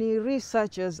are ni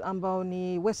researchers ambao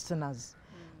ni Westerners.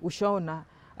 Ushaona.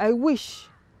 I wish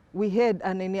we had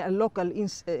a local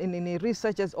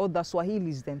researchers or the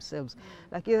Swahilis themselves.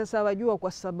 Lakini sasa wajua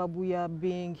kwa sababu ya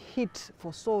being hit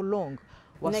for so long,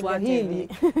 Waswahili,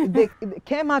 there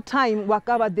came a time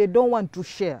wakawa they don't want to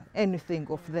share anything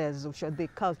of theirs, their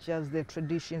cultures, their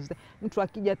traditions. Mtu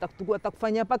akija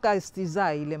atakufanya paka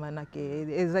istizai ile, manake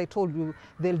as I told you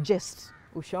they'll just,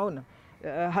 ushaona.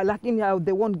 Lakini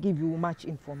they won't give you much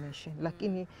information.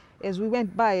 Lakini as we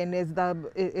went by and as the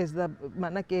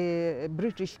manake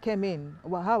British came in,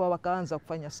 hawa wakaanza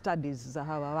kufanya studies za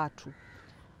hawa watu.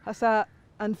 Sasa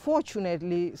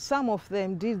unfortunately some of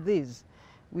them did this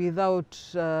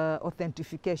without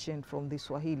authentication from the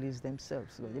Swahilis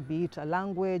themselves, be it a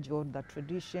language or the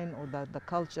tradition or the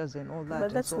cultures and all that.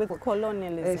 But that's with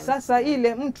colonialism. Sasa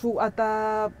ile mtu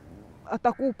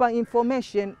atakupa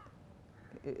information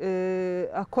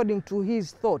according to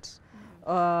his thoughts.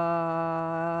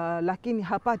 lakini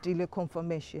hapati ile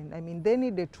confirmation. I mean, they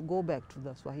needed to go back to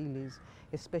the Swahilis,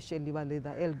 especially wale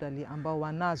the elderly ambao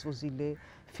wanazo zile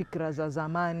fikra za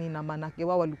zamani, na manake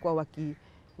wao walikuwa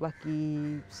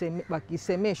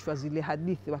wakisemeshwa zile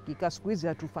hadithi wakikaa. Siku hizi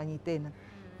hatufanyi tena,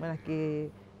 manake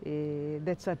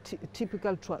that's a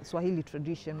typical Swahili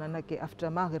tradition. Manake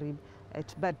after Maghrib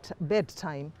at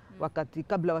bedtime, wakati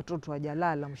kabla watoto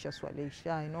wajalala, mshaswali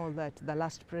isha and all that, the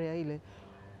last prayer ile,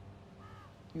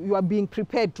 you are being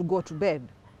prepared to go to bed.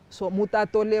 So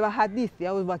mutatolewa hadithi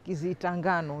au wakiziita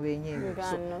ngano wenyewe.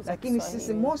 So, lakini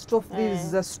sisi most of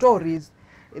these stories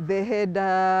they had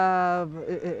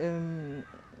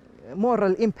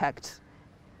moral impact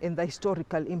and the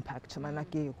historical impact.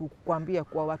 Manake kukwambia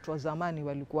kwa watu wa zamani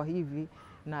walikuwa hivi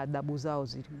na adabu zao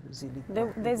zilikuwa.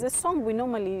 There's a song we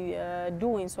normally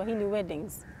do in Swahili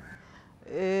weddings.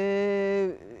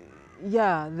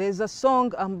 Yeah, there's a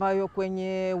song ambayo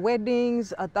kwenye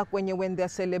weddings, hata kwenye when they're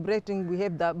celebrating, we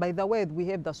have the, by the way, we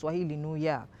have the Swahili New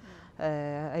Year.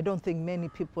 I don't think many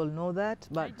people know that,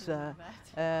 but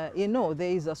you know,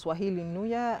 there is a Swahili New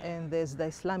Year and there's the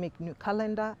Islamic new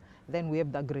calendar, then we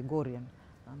have the Gregorian.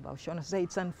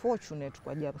 It's unfortunate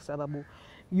kwa sababu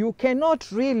you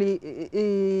cannot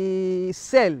really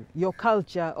sell your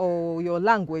culture or your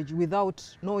language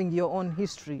without knowing your own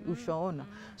history.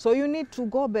 So you need to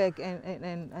go back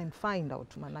and find out,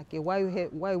 manake,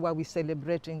 why were we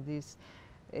celebrating this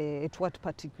at what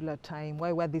particular time?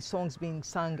 Why were the songs being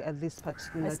sung at this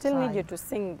particular time? I still need you to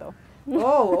sing though.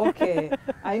 Oh, okay.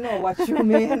 I know what you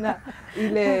mean.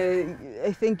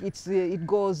 I think it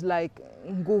goes like,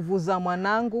 nguvu za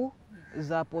mwanangu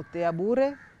zapotea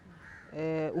bure,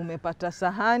 umepata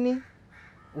sahani,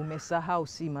 umesahau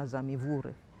sima za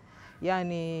mivure.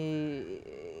 Yani,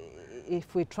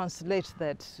 if we translate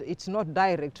that, it's not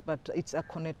direct, but it's a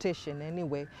connotation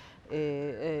anyway,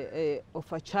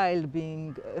 of a child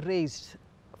being raised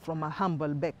from a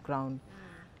humble background.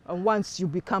 And once you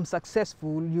become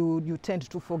successful, you tend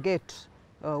to forget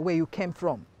where you came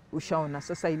from. Ushaona,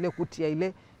 sasa ile kutia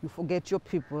ile, you forget your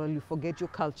people, you forget your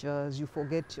cultures, you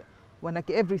forget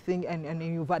everything, and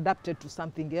you've adapted to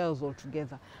something else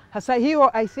altogether. Hasa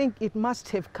hiyo, I think it must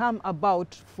have come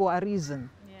about for a reason.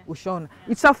 Ushaona,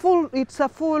 it's a full,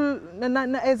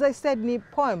 as I said, ni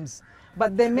poems.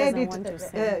 But they made it,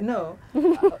 no,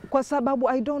 kwa sababu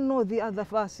I don't know the other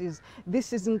verses.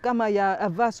 This is kama ya a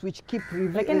verse which keep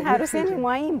Lakini haruseni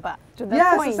mwaimba to the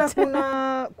point.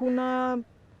 Sasa kuna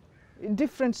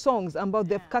different songs about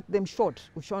they've cut them short.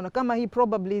 Ushaona, kama hii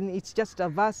probably it's just a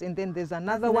verse and then there's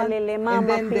another one and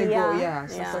then they go,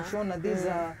 Sasa ushaona,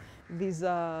 these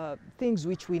are things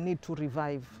which we need to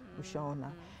revive. Ushaona.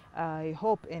 I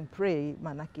hope and pray,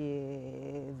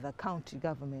 manake, the county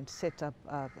government set up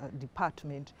a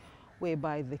department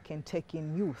whereby they can take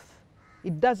in youth.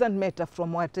 It doesn't matter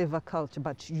from whatever culture,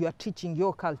 but you are teaching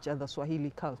your culture, the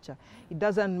Swahili culture. It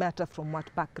doesn't matter from what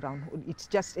background. It's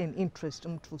just an interest.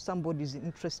 Somebody is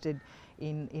interested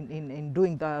in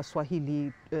doing the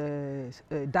Swahili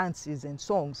dances and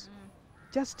songs.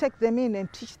 Just take them in and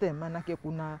teach them. Manake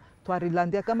kuna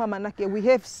twarilandia kama, manake we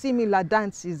have similar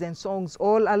dances and songs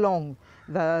all along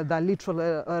the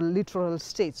literal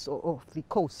states of the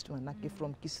coast, manake,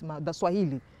 from Kisma, the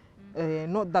Swahili,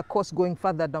 not the coast going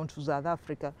further down to South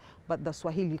Africa, but the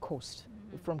Swahili coast,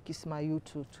 from Kismayu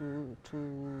to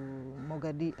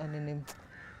Mogadishu and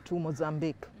to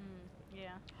Mozambique.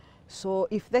 So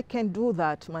if they can do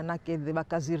that, manake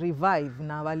wakazi revive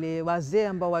na wale wazee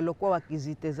ambao walokuwa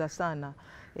wakiziteza sana,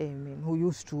 who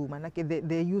used to, manake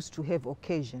they used to have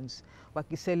occasions,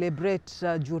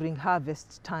 waki-celebrate during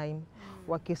harvest time,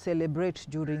 waki-celebrate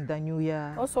during the New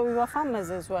Year. Also, we were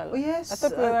farmers as well. Oh, yes. I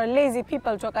thought we were lazy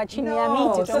people, toka chini ya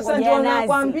miti, sasa ndio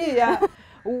nakwambia,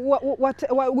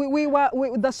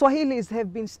 the Swahilis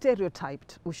have been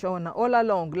stereotyped, ushaona, all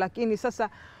along, lakini sasa,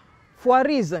 for a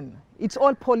reason, it's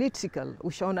all political.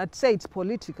 Ushaona, I'd say it's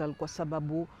political kwa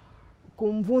sababu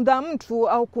kumvunda mtu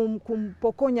au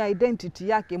kumpokonya identity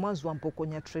yake, mwanzo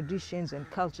wampokonya traditions and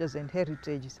cultures and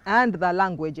heritages and the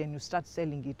language, and you start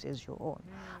selling it as your own.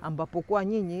 Ambapo kwa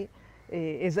nyinyi,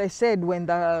 as I said, when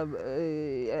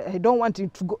I don't want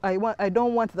it to go, I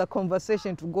don't want the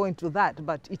conversation to go into that,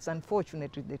 but it's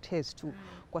unfortunate that it has to,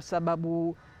 kwa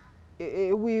sababu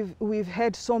we've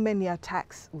had so many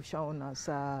attacks, ushaona,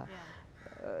 sa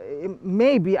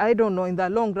maybe, I don't know, in the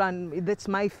long run, that's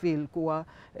my feel, kuwa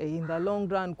in the long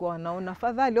run kuwa naona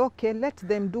fadhali, okay, let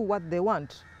them do what they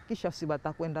want, kisha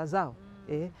sibata kwenda zao.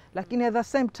 Lakini at the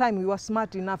same time, we were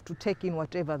smart enough to take in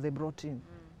whatever they brought in.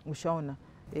 Ushaona,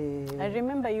 I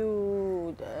remember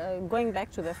you, going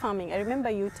back to the farming, I remember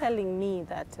you telling me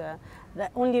that the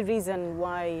only reason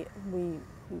why we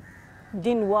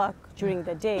didn't work during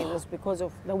the day was because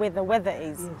of the way the weather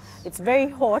is. Yes. It's very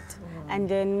hot,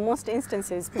 and in most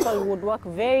instances people would work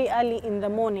very early in the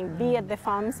morning, be at the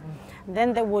farms,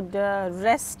 then they would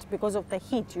rest because of the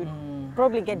heat. You'd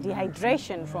probably get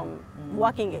dehydration from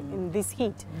working in this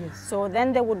heat. Yes. So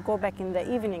then they would go back in the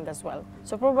evening as well.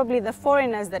 So probably the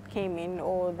foreigners that came in,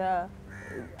 or the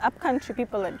upcountry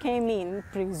people that came in,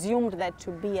 presumed that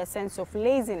to be a sense of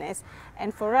laziness,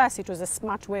 and for us it was a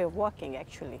smart way of working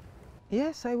actually.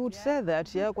 Yes, I would say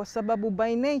that, yeah, kwa sababu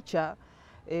by nature,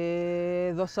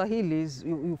 the Swahilis,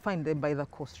 you find them by the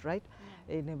coast, right?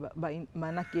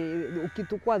 Manake,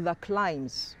 ukitukua the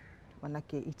climes,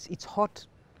 manake, it's hot,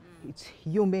 it's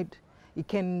humid, it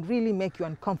can really make you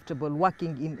uncomfortable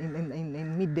working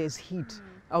in midday's heat,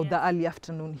 or the early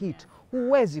afternoon heat.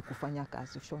 Huwezi kufanya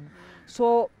kazi, shona.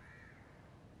 So,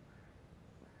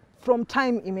 from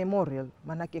time immemorial,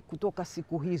 manake kutoka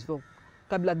siku hizo,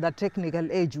 kabla the technical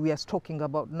age we are talking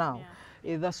about now,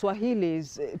 the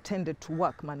Swahilis tended to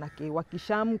work, manake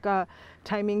wakishamka,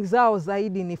 timing zao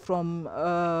zaidi ni from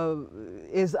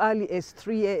as early as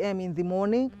 3 a.m. in the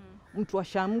morning. Mtu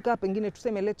washamka, pengine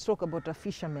tuseme, let's talk about a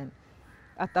fisherman.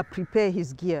 Ata prepare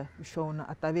his gear, shona,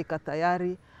 ataweka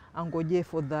tayari, angoje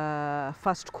for the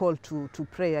first call to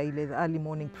prayer, ile the early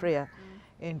morning prayer,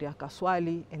 and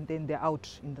akaswali, and then they're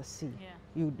out in the sea.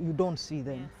 You don't see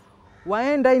them.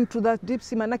 Waenda into the deep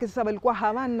sea, manake sasa walikuwa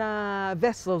hawana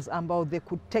vessels ambao they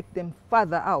could take them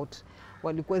further out.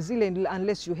 Walikuwa zile,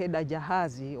 unless you had a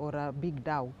jahazi or a big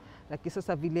dhow. Lakini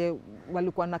sasa vile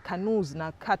walikuwa na canoes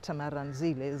na catamaran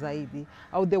zile zaidi.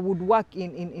 Or they would work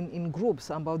in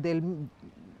groups ambao they'll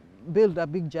build a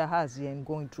big jahazi and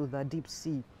go into the deep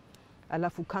sea.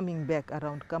 Alafu coming back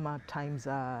around kama times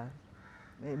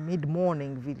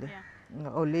mid-morning vile.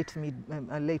 Or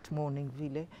late morning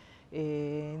vile.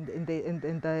 And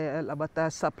they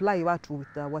supply watu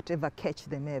with whatever catch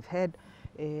they may have had,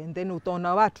 and then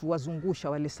utaona watu wazungusha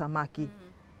wale samaki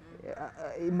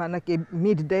manake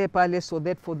midday pale, so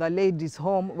that for the ladies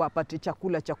home wapate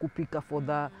chakula cha kupika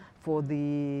for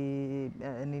the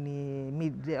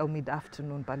midday au mid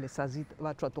afternoon pale,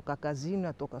 watu watoka kazini,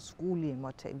 watoka skuli and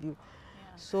what have you.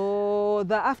 So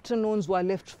the afternoons were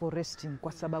left for resting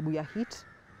kwa sababu ya heat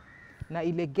na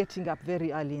ile getting up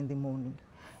very early in the morning.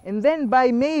 And then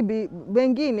by maybe,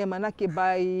 wengine manake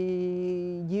by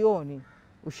jioni,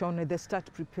 ushaone they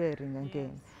start preparing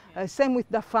again. Same with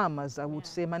the farmers, I would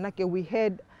say. Manake we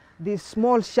had these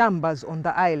small shambas on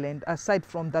the island, aside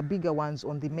from the bigger ones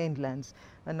on the mainlands.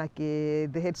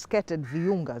 Manake they had scattered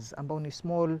viungas, ambao ni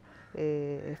small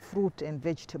fruit and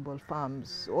vegetable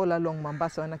farms all along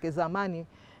Mombasa. Manake zamani,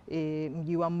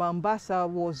 mji wa Mombasa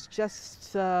was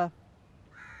just...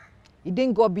 it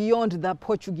didn't go beyond the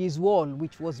Portuguese wall,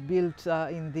 which was built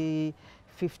in the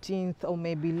 15th or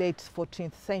maybe late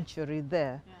 14th century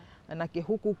there. Manake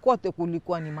huku kote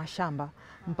kulikuwa ni mashamba,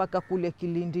 mpaka kule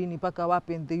Kilindini, mpaka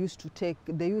wapi, and they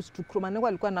used to manake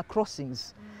walikuwa na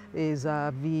crossings,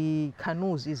 vi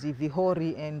canoes,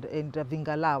 vihori and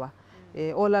vingalawa.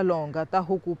 All along, hata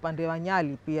huku upande wa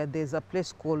Nyali pia, there's a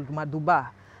place called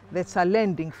Maduba. That's a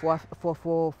landing for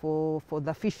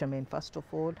the fishermen, first of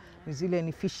all. Zile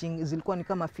ni fishing, zilikuwa ni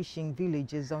kama fishing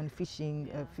villages, on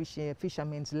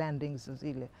fishermen's landings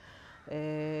zile.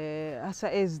 As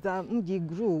the mji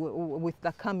grew with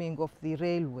the coming of the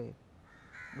railway,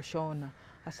 ushaona.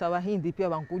 Asa Wahindi pia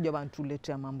wankuja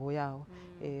wantuletea mambo yao,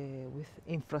 with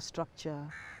infrastructure,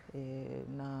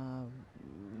 na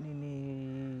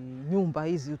nyumba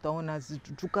hizi utaona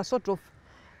tuka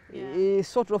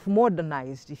sort of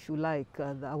modernized, if you like,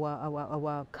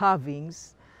 our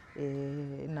carvings,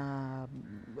 na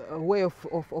a way of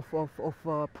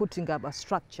putting up a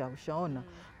structure, ushaona.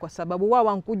 Kwa sababu wao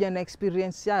wankuja na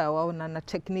experience yao, wao na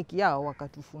technique yao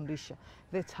wakatufundisha.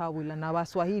 That's how we learn. Na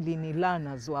Waswahili ni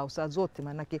learners wao saa zote,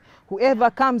 manake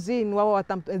whoever comes in, wao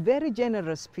very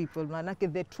generous people, manake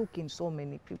they took in so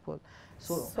many people.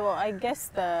 So I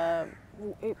guess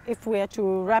if we are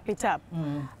to wrap it up,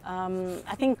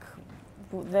 I think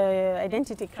the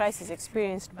identity crisis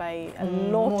experienced by a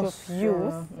lot of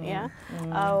youth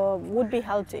would be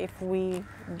helped if we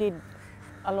did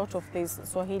a lot of this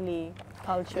Swahili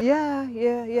culture.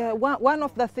 Yeah. One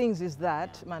of the things is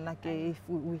that, manake, if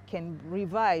we can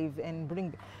revive and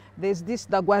bring... There's this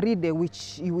Dagwaride,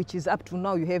 which is up to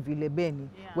now you have Ilebeni.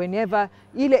 Whenever,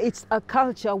 it's a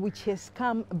culture which has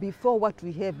come before what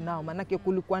we have now. Manake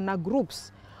kulikuwa na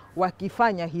groups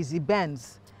wakifanya hizi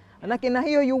bands Manake na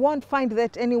hiyo you won't find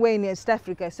that anywhere in East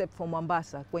Africa except for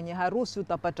Mombasa. Kwenye harusi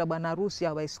utapata bwana harusi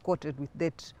awa escorted with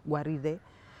that gwaride.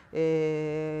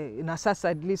 Na sasa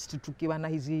at least tukiwa na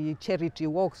hizi charity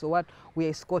walks or what, we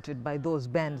are escorted by those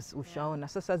bands, ushaona.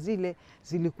 Sasa zile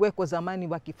zilikuweko zamani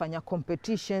wakifanya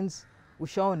competitions,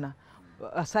 ushaona.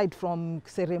 Aside from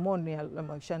ceremonial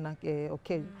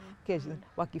occasion,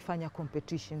 wakifanya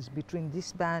competitions between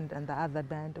this band and the other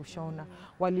band, ushaona.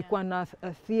 Walikuwa na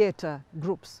theater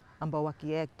groups ambao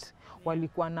wakiact,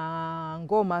 walikuwa na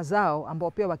ngoma zao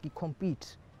ambao pia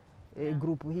wakicompete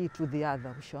group hii to the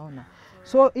other, ushaona.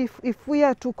 So if we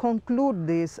are to conclude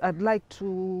this, I'd like to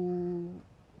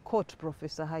quote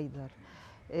Professor Haidar.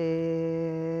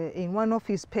 In one of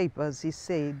his papers, he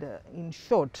said, in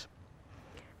short,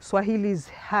 Swahilis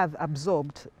have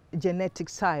absorbed genetic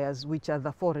sires, which are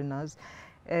the foreigners,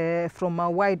 from a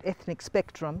wide ethnic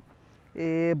spectrum,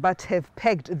 but have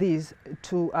pegged these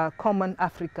to a common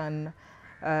African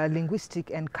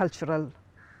linguistic and cultural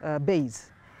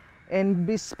base. And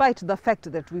despite the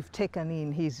fact that we've taken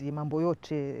in hizi mambo yote,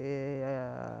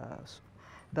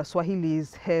 the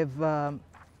Swahilis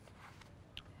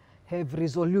have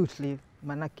resolutely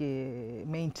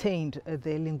maintained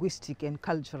the linguistic and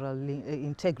cultural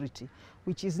integrity,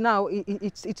 which is now,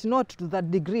 it's not to the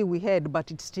degree we had,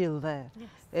 but it's still there. Yes.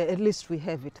 At least we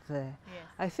have it there. Yes.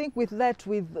 I think with that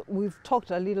we've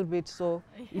talked a little bit, so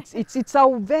it's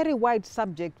a very wide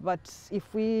subject, but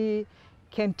if we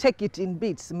can take it in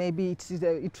bits, maybe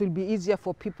it will be easier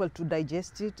for people to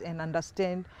digest it and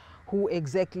understand who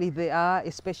exactly they are,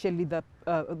 especially the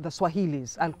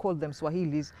Swahilis. I'll call them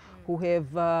Swahilis, who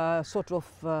have sort of,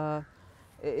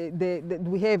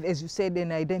 we have, as you said,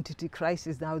 an identity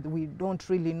crisis now. We don't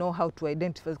really know how to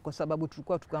identify, kwa sababu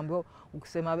tulikuwa tukaambiwa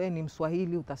ukisema wewe ni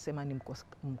Mswahili utasema ni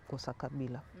mkosa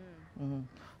kabila.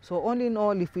 So all in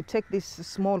all, if we take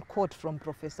this small quote from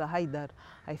Professor Haidar,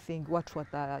 I think watu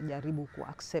watajaribu ku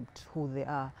accept who they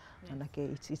are. Yes. And okay,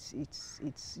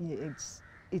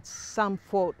 it's some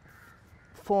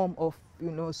form of,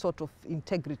 you know, sort of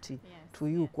integrity. Yes. To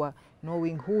you, yes.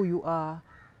 Knowing who you are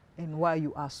and why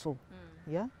you are so.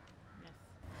 Yeah.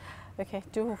 Okay,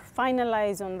 to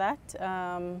finalize on that,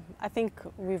 I think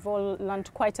we've all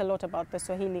learned quite a lot about the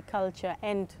Swahili culture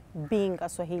and being a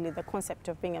Swahili, the concept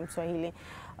of being a Swahili,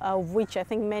 which I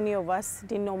think many of us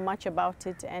didn't know much about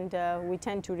it, and we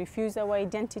tend to refuse our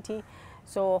identity.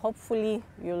 So hopefully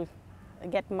you'll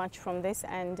get much from this,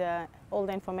 and all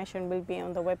the information will be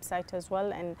on the website as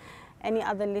well, and any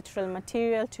other literal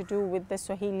material to do with the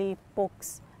Swahili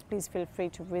books, please feel free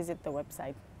to visit the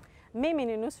website. Mimi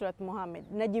ni Nusrat Mohamed,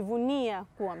 najivunia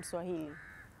kuwa Mswahili.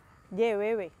 Je,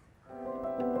 wewe?